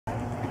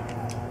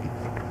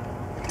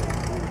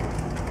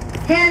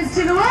Hands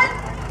to the wood.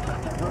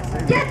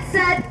 Get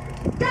set,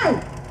 go.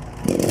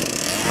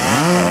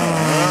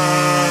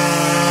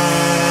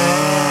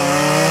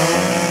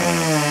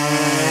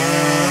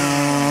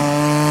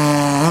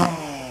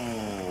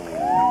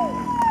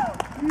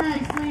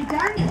 Nicely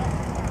done.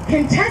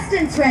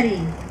 Contestants ready.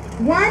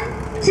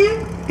 1,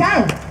 2,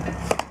 go.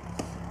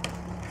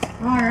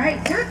 All right,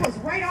 Dirk was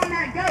right on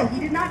that go. He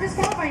did not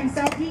disqualify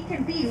himself. He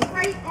can be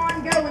right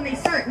on go when they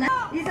start.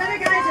 Now, these other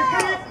guys are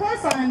coming up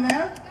close on him,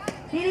 though.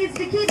 He needs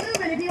to keep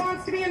moving if he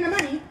wants to be in the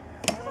money.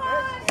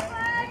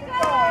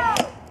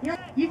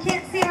 You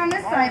can't see it on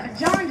this side, but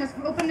John just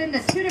opened into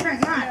 2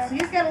 different knots, so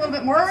he's got a little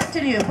bit more work to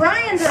do.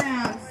 Brian's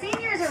around.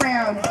 Senior's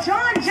around.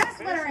 John just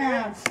went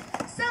around.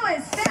 So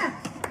is Steph.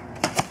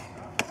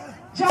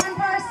 John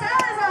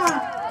Parcell is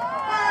off.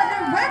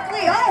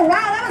 Directly. Oh,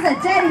 wow, that was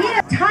a dead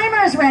heat.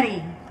 Timer's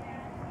ready.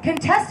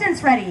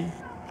 Contestants ready.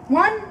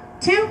 1,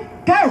 2,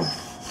 go.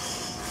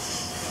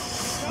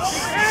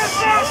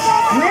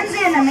 Lindsay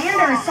and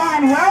Amanda are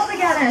sawing well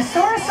together.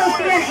 So are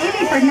Sophia and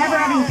Amy for never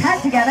having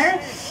cut together.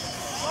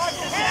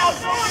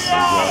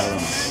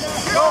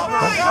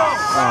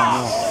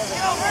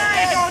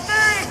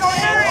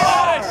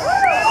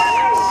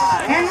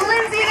 And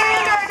Lindsay and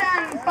Amanda are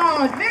done.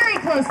 Followed very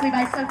closely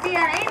by Sophia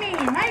and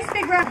Amy. Nice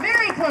big round.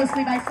 Very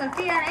closely by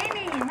Sophia and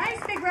Amy. Nice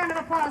big round of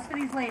applause for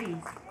these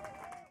ladies.